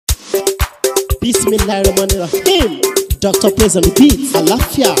Bismillahirrahmanirrahim. Dr. Praise and Repeat.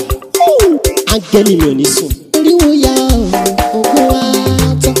 Àlàáfíà. Áńgẹ́lì mi ò ní sùn. Oríwo ya ògùn wa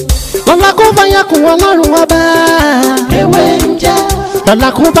tán. Lọ́la kó bá yà kún Ọlọ́run ọba. Ewé ń jẹ́. Lọ́la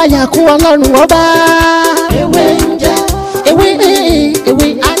kó bá yà kún Ọlọ́run ọba. Ewé ń jẹ́. Ewé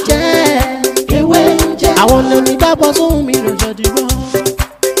á jẹ́. Ewé ń jẹ́. Àwọn ọ̀nà mi dábọ̀ sóhun mi lò jọ dìbò.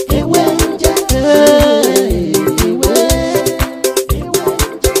 Ewé ń jẹ́.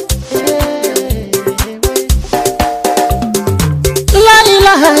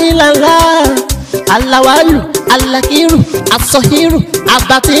 Alawalu, alakiru, asohiru,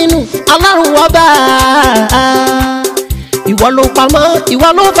 abatinu, Ọlọ́run ọba. Ìwọ ló pamọ́, ìwọ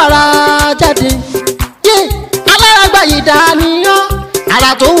ló fara jáde. Alárágbá yìí dániyàn,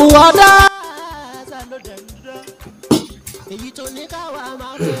 ara tó wù ọ́ dá.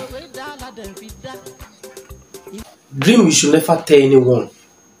 Dream you should never tell anyone,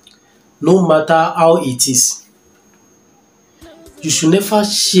 no matter how it is. You should never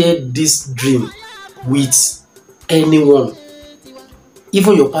share this dream with anyone,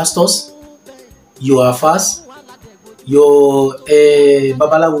 even your pastors, your afas, your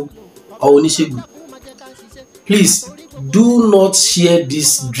babalawo or onisegbu. Please do not share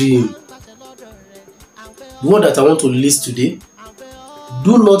this dream. The one that I want to list today,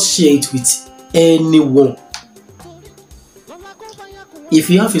 do not share it with anyone. If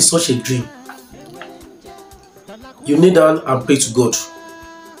you have such a dream, you kneel down and pray to God.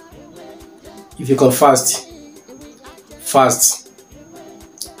 If you can fast.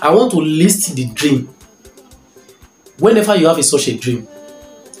 I want to list the dream. Whenever you have such a dream,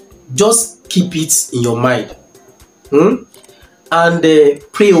 just keep it in your mind, and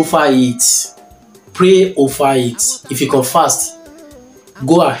pray over it. Pray over it. If you can fast,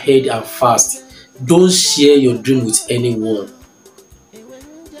 go ahead and fast. Don't share your dream with anyone.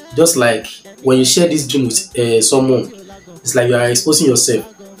 Just like when you share this dream with someone, it's like you are exposing yourself.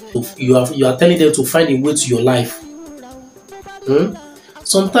 You are telling them to find a way to your life.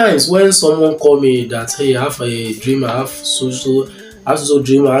 Sometimes when someone call me that, hey, I have a dream, I have social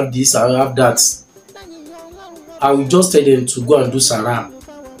dream, I have this, I have that, I will just tell them to go and do Sarah.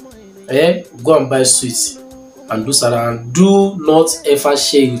 Go and buy sweets and do Sarah, and do not ever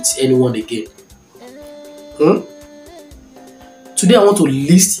share it with anyone again. Today I want to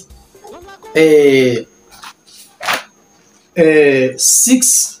list 6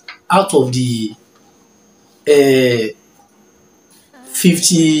 out of the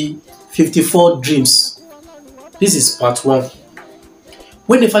 54 dreams. This is part 1.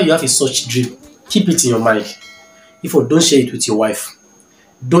 Whenever you have such dream, keep it in your mind. If you don't share it with your wife,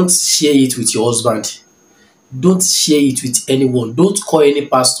 don't share it with your husband, don't share it with anyone, don't call any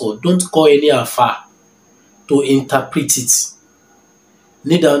pastor, don't call any afar to interpret it.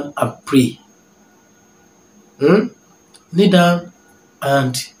 Kneel down and pray. Kneel down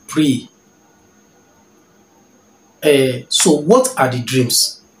and pray. So what are the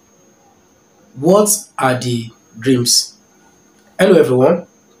dreams? What are the dreams? Hello everyone.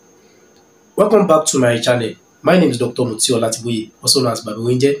 Welcome back to my channel. My name is Dr. Mutio Latiboye, also known as Baby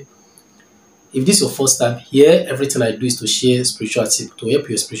Winje. If this is your first time here, everything I do is to share spiritual tips to help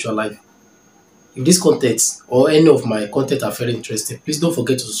your spiritual life. If this content or any of my content are very interesting, please don't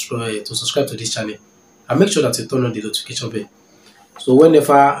forget to subscribe to this channel and make sure that you turn on the notification bell. So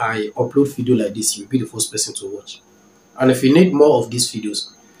whenever I upload video like this, you'll be the first person to watch. And if you need more of these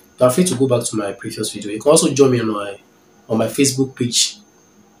videos, you are free to go back to my previous video. You can also join me on my Facebook page.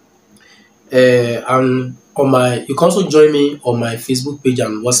 And you can also join me on my Facebook page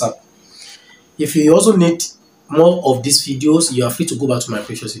and WhatsApp. If you also need more of these videos, you are free to go back to my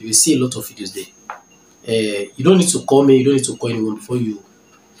previous video. You see a lot of videos there. You don't need to call me, you don't need to call anyone before you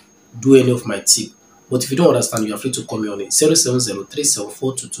do any of my tips. But if you don't understand, you are free to call me on it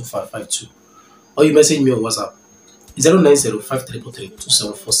 070-374-22552, or you message me on WhatsApp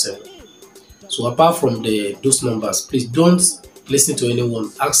 090-5333-2747. So apart from those numbers, please don't listen to anyone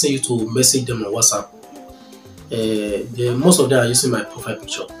asking you to message them on WhatsApp. Most of them are using my profile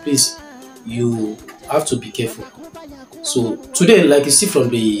picture. Please, you have to be careful. So today, like you see from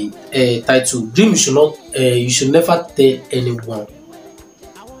the title, dream you should never tell anyone,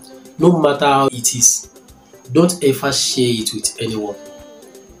 no matter how it is. Don't ever share it with anyone.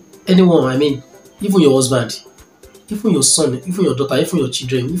 Anyone, I mean, even your husband, even your son, even your daughter, even your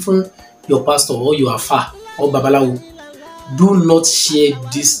children, even your pastor or your afar or babalawo. Do not share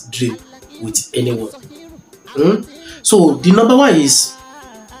this dream with anyone. So the number 1 is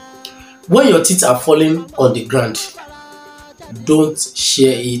when your teeth are falling on the ground, don't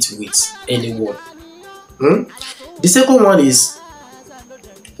share it with anyone. The second one is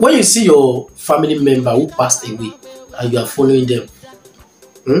When you see your family member who passed away and you are following them,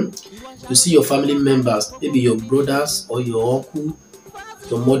 you see your family members, maybe your brothers or your uncle,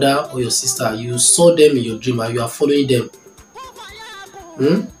 your mother or your sister, you saw them in your dream and you are following them.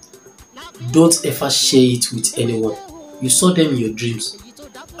 Don't ever share it with anyone. You saw them in your dreams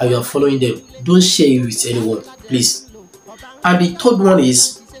and you are following them. Don't share it with anyone, please. And the third one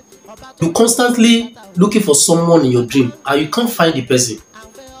is, you constantly looking for someone in your dream and you can't find the person.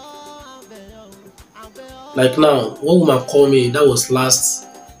 Like now, one woman called me, that was last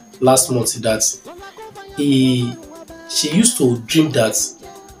month, that she used to dream that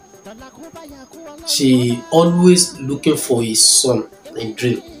she always looking for his son in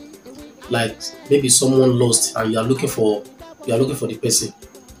dream. Like maybe someone lost and you are looking for the person.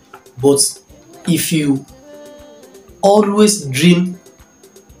 But if you always dream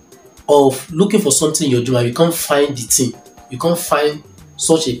of looking for something in your dream and you can't find the thing, you can't find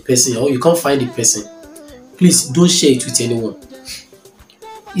such a person, or you can't find the person, please don't share it with anyone.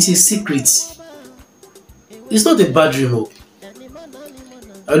 It's a secret. It's not a bad dream.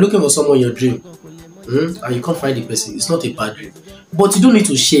 You're looking for someone in your dream and you can't find the person. It's not a bad dream. But you don't need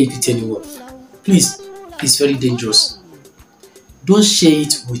to share it with anyone. Please, it's very dangerous. Don't share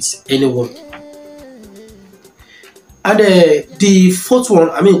it with anyone. And the fourth one,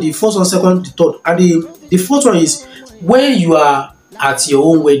 the first one, second, the third, and the fourth one is when you are at your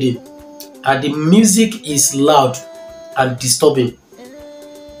own wedding and the music is loud and disturbing.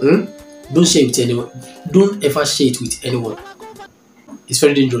 Don't share it with anyone. Don't ever share it with anyone. It's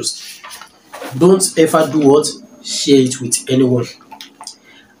very dangerous. Don't ever do what? Share it with anyone.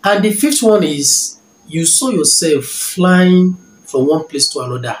 And the fifth one is you saw yourself flying from one place to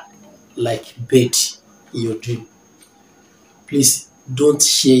another like bird in your dream. Please don't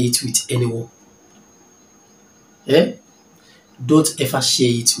share it with anyone. Don't ever share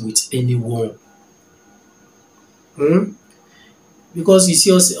it with anyone. Because you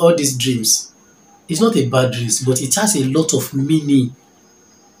see all these dreams, it's not a bad dream, but it has a lot of meaning.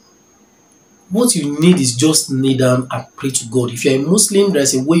 What you need is just kneel down and pray to God. If you're a Muslim,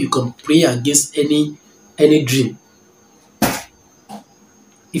 there's a way you can pray against any dream.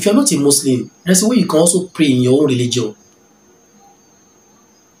 If you're not a Muslim, there's a way you can also pray in your own religion.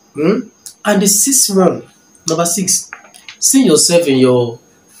 And the sixth one, number 6, see yourself in your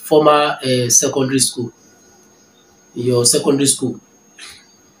former secondary school,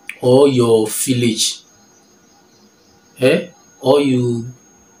 or your village, or you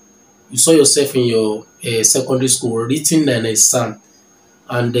saw yourself in your secondary school writing an exam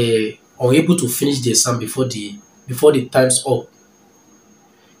and unable to finish the exam before the time's up.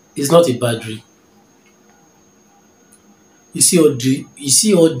 It's not a bad dream. You see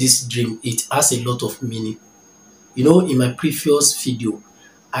all this dream, it has a lot of meaning. In my previous video,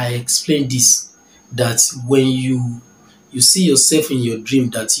 I explained this, that when you see yourself in your dream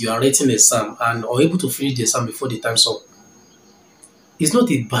that you are writing an exam and unable to finish the exam before the time's up, it's not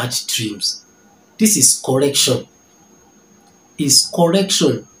a bad dreams. This is correction. It's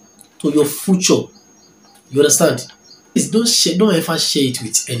correction to your future. You understand? Please don't ever share it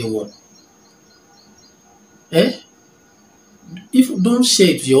with anyone. If you don't share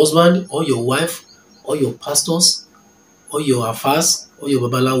it with your husband or your wife or your pastors or your afars or your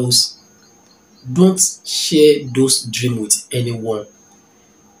babalawos, don't share those dreams with anyone.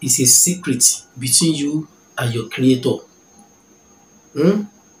 It's a secret between you and your creator.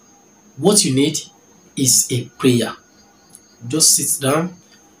 What you need is a prayer. Just sit down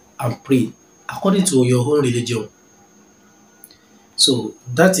and pray according to your own religion. So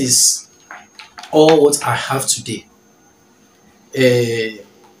that is all what I have today.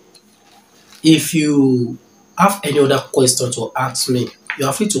 If you have any other question to ask me, you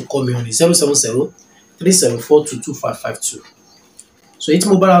are free to call me on 070-374-22552. So it's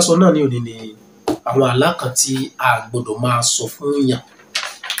mobile aso náà ní òní ni àwọn àlá kan tí a gbọ́dọ̀ máa sọ fún yàn.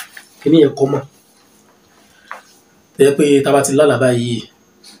 Kíni yẹn kọ́ mọ̀. Tẹ́ pé tá bá ti lálàá báyìí,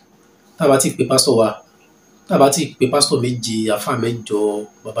 tá bá ti pè pastor wa, tá bá ti pè pastor méje, àfáà mẹ́jọ,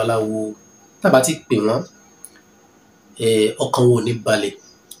 babaláwo, tá bá ti pè wọ́n, ọkàn wọn ò ní balẹ̀.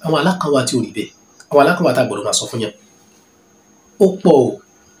 Àwọn àlá kan wà tí ò rí bẹ́ẹ̀. Àwọn àlá kan wà tá gbọ́dọ̀ máa sọ fún yàn. Ó pọ̀ o.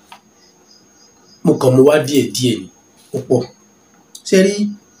 Mo kàn mú wá díẹ̀ ni. Ó pọ̀. Ṣé rí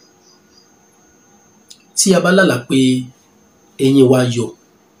tí a bá lálàá pé eyín wa yọ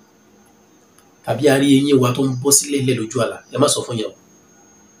tàbí a rí eyín wa tó ń bọ́ sílẹ̀ ilẹ̀ lójú àlá, ẹ má sọ fún yàn o.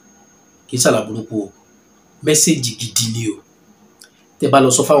 Kì í ṣàlà burúkú o. Mẹ́sẹ̀jì gidi ni o. Tẹ́ bá lọ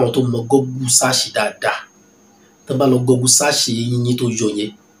sọ fáwọn tó mọ Google search dáadáa. Tẹ́ bá lọ Google search eyín yín tó yọ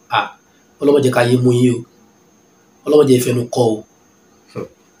yẹn, Ọlọ́run jẹ́ ká yé mú yín o. Ọlọ́run jẹ́ ìfẹ́nu kọ́ o.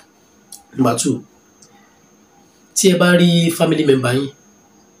 Number 2, tí ẹ bá rí family member yín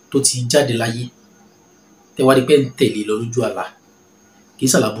tó ti jáde láyé tẹ wá rí pé ń tẹ̀lé lọ lójú àlá, kì í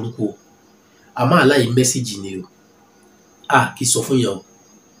ṣàlá burúkú o, àmọ́ àlá yìí mẹ́sẹ̀gì ni o. Kì í sọ fún yàn o,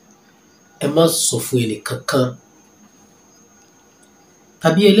 ẹ má sọ fún ẹnì kankan.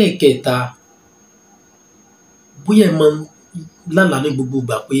 Tàbí ẹlẹ́ẹ̀kẹta, bóyá ẹ máa ń lálàá ní gbogbo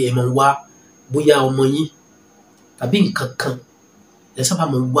ìgbà pé ẹ máa ń wá bóyá ọmọ yín tàbí nǹkan kan ẹ sábà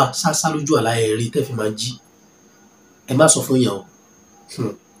máa ń wá sásá lójú àlá ẹ rí tẹ́ fi máa jí, ẹ má sọ fún yàn o.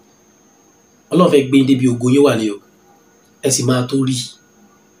 Ọlọ́run fẹ́ gbé yín débi ògo yín wà ní o, ẹ sì máa tó rí.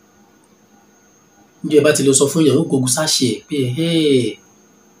 Ǹjẹ́ ẹ bá ti lọ sọ fún yàn ó gbógun sáṣẹ pé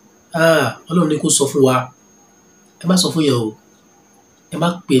Ọlọ́run ní kó sọ fún wa, ẹ má sọ fún yàn o, ẹ má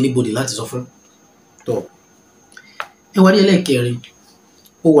pe anybody láti sọ fún. Tọ́ ẹ wá ní ẹlẹ́ẹ̀kẹrin,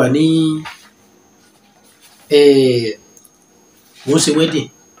 ó wà ní mo ń ṣe wedding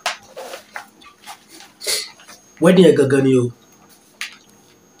ẹ̀ gangan ni o.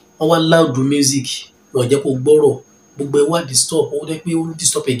 Wọ́n wá loud music, wọ́n jẹ́ kó gbọ́rọ̀, gbogbo ẹ wá disturb, ó jẹ́ pé ó ń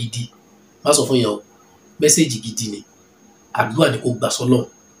disturb ẹ gidi, má sọ fún yàn o, mẹ́sẹ̀gì gidi ni, àdúrà ni kò gbà sọ́lọ̀.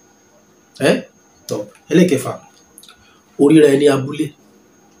 Tọ́ ẹlẹ́ẹ̀kẹfà, oríra ẹni abúlé,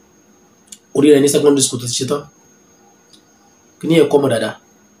 oríra ẹni secondary school tó ti ṣe tán, kí ni ẹ̀kọ́ mọ̀ dáadáa,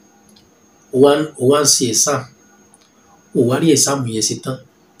 ó wá ń ṣe exam, ó wá rí exam yẹn ṣe tán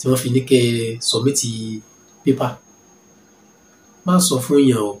tí wọ́n fi ní kẹ́ submit paper, má sọ fún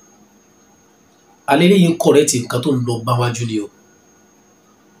yàn o, alẹ́ lẹ́yìn correct nǹkan tó ń lọ bá wájú ni o.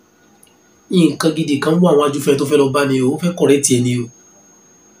 Nǹkan gidi kan wà wájú fẹ́ tó fẹ́ lọ bá ni o, ó fẹ́ correct ẹ ni o.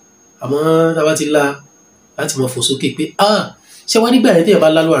 Àmọ́ tá bá ti la láti mọ̀ fò sókè pé ṣé wá nígbà yẹn tí èèyàn bá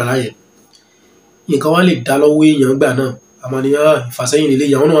lálọ́ àrá yẹn nǹkan wá lè dá lọ́wọ́ èèyàn gbà náà, àmọ́ ni ìfàsẹ́yìn nílé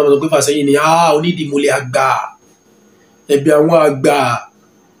ìyàwó náà wà sọ pé ìfàsẹ́yìn ni onídìímúlẹ̀ àgbà, ẹbí àwọn àgbà,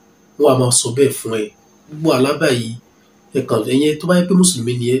 wọ́n á máa sọ bẹ́ẹ̀ fún ẹ. Gbogbo àlábà yìí ẹ̀yẹn tó bá jẹ́ pé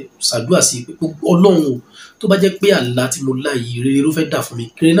mùsùlùmí ni ẹ ṣàdúrà sí pé Ọlọ́run o, tó bá jẹ́ pé àlá tí mo lá yìí rere ló fẹ́ dà fún mi,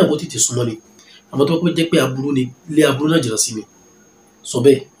 kéré náà kó tètè súnmọ́ ni, àmọ́ tó bá jẹ́ pé aburú ni, ilé aburú náà jìnnà sí mi. Sọ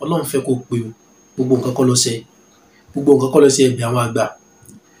bẹ́ẹ̀, Ọlọ́run fẹ́ kó pe o, gbogbo nǹkan kọ́ ló ṣe ẹbí àwọn àgbà.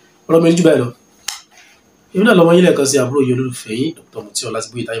 Ọ̀rọ̀ mi jù báyìí lọ. Èmi náà lọ́mọ yín lẹ́ẹ̀kan sí àbúrò yín olólùfẹ́ yín Dr. Mutiola láti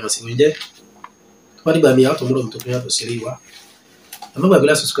Bóyè táyé mọ̀ sí mi jẹ́. Tó bá dìgbà mi àtọ̀mọ́rọ̀ mi tó fẹ́ yàtọ̀ sí eré wa. Ẹ má gbàgbé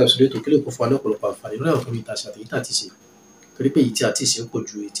láti subscribe sórí ètò kílè kó fún wa ní ọ̀pọ̀lọpọ̀ àǹfààní lórí àwọn fẹ́mi ìtàṣà àti ìtà àti ṣe, torí pé èyí tí a ti ṣe ó pọ̀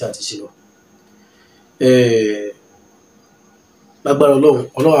ju èyí tí a ti ṣe lọ. Lágbára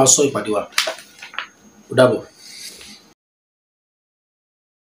Ọlọ́run á sọ ìpàdé wa. Ó dàbọ̀.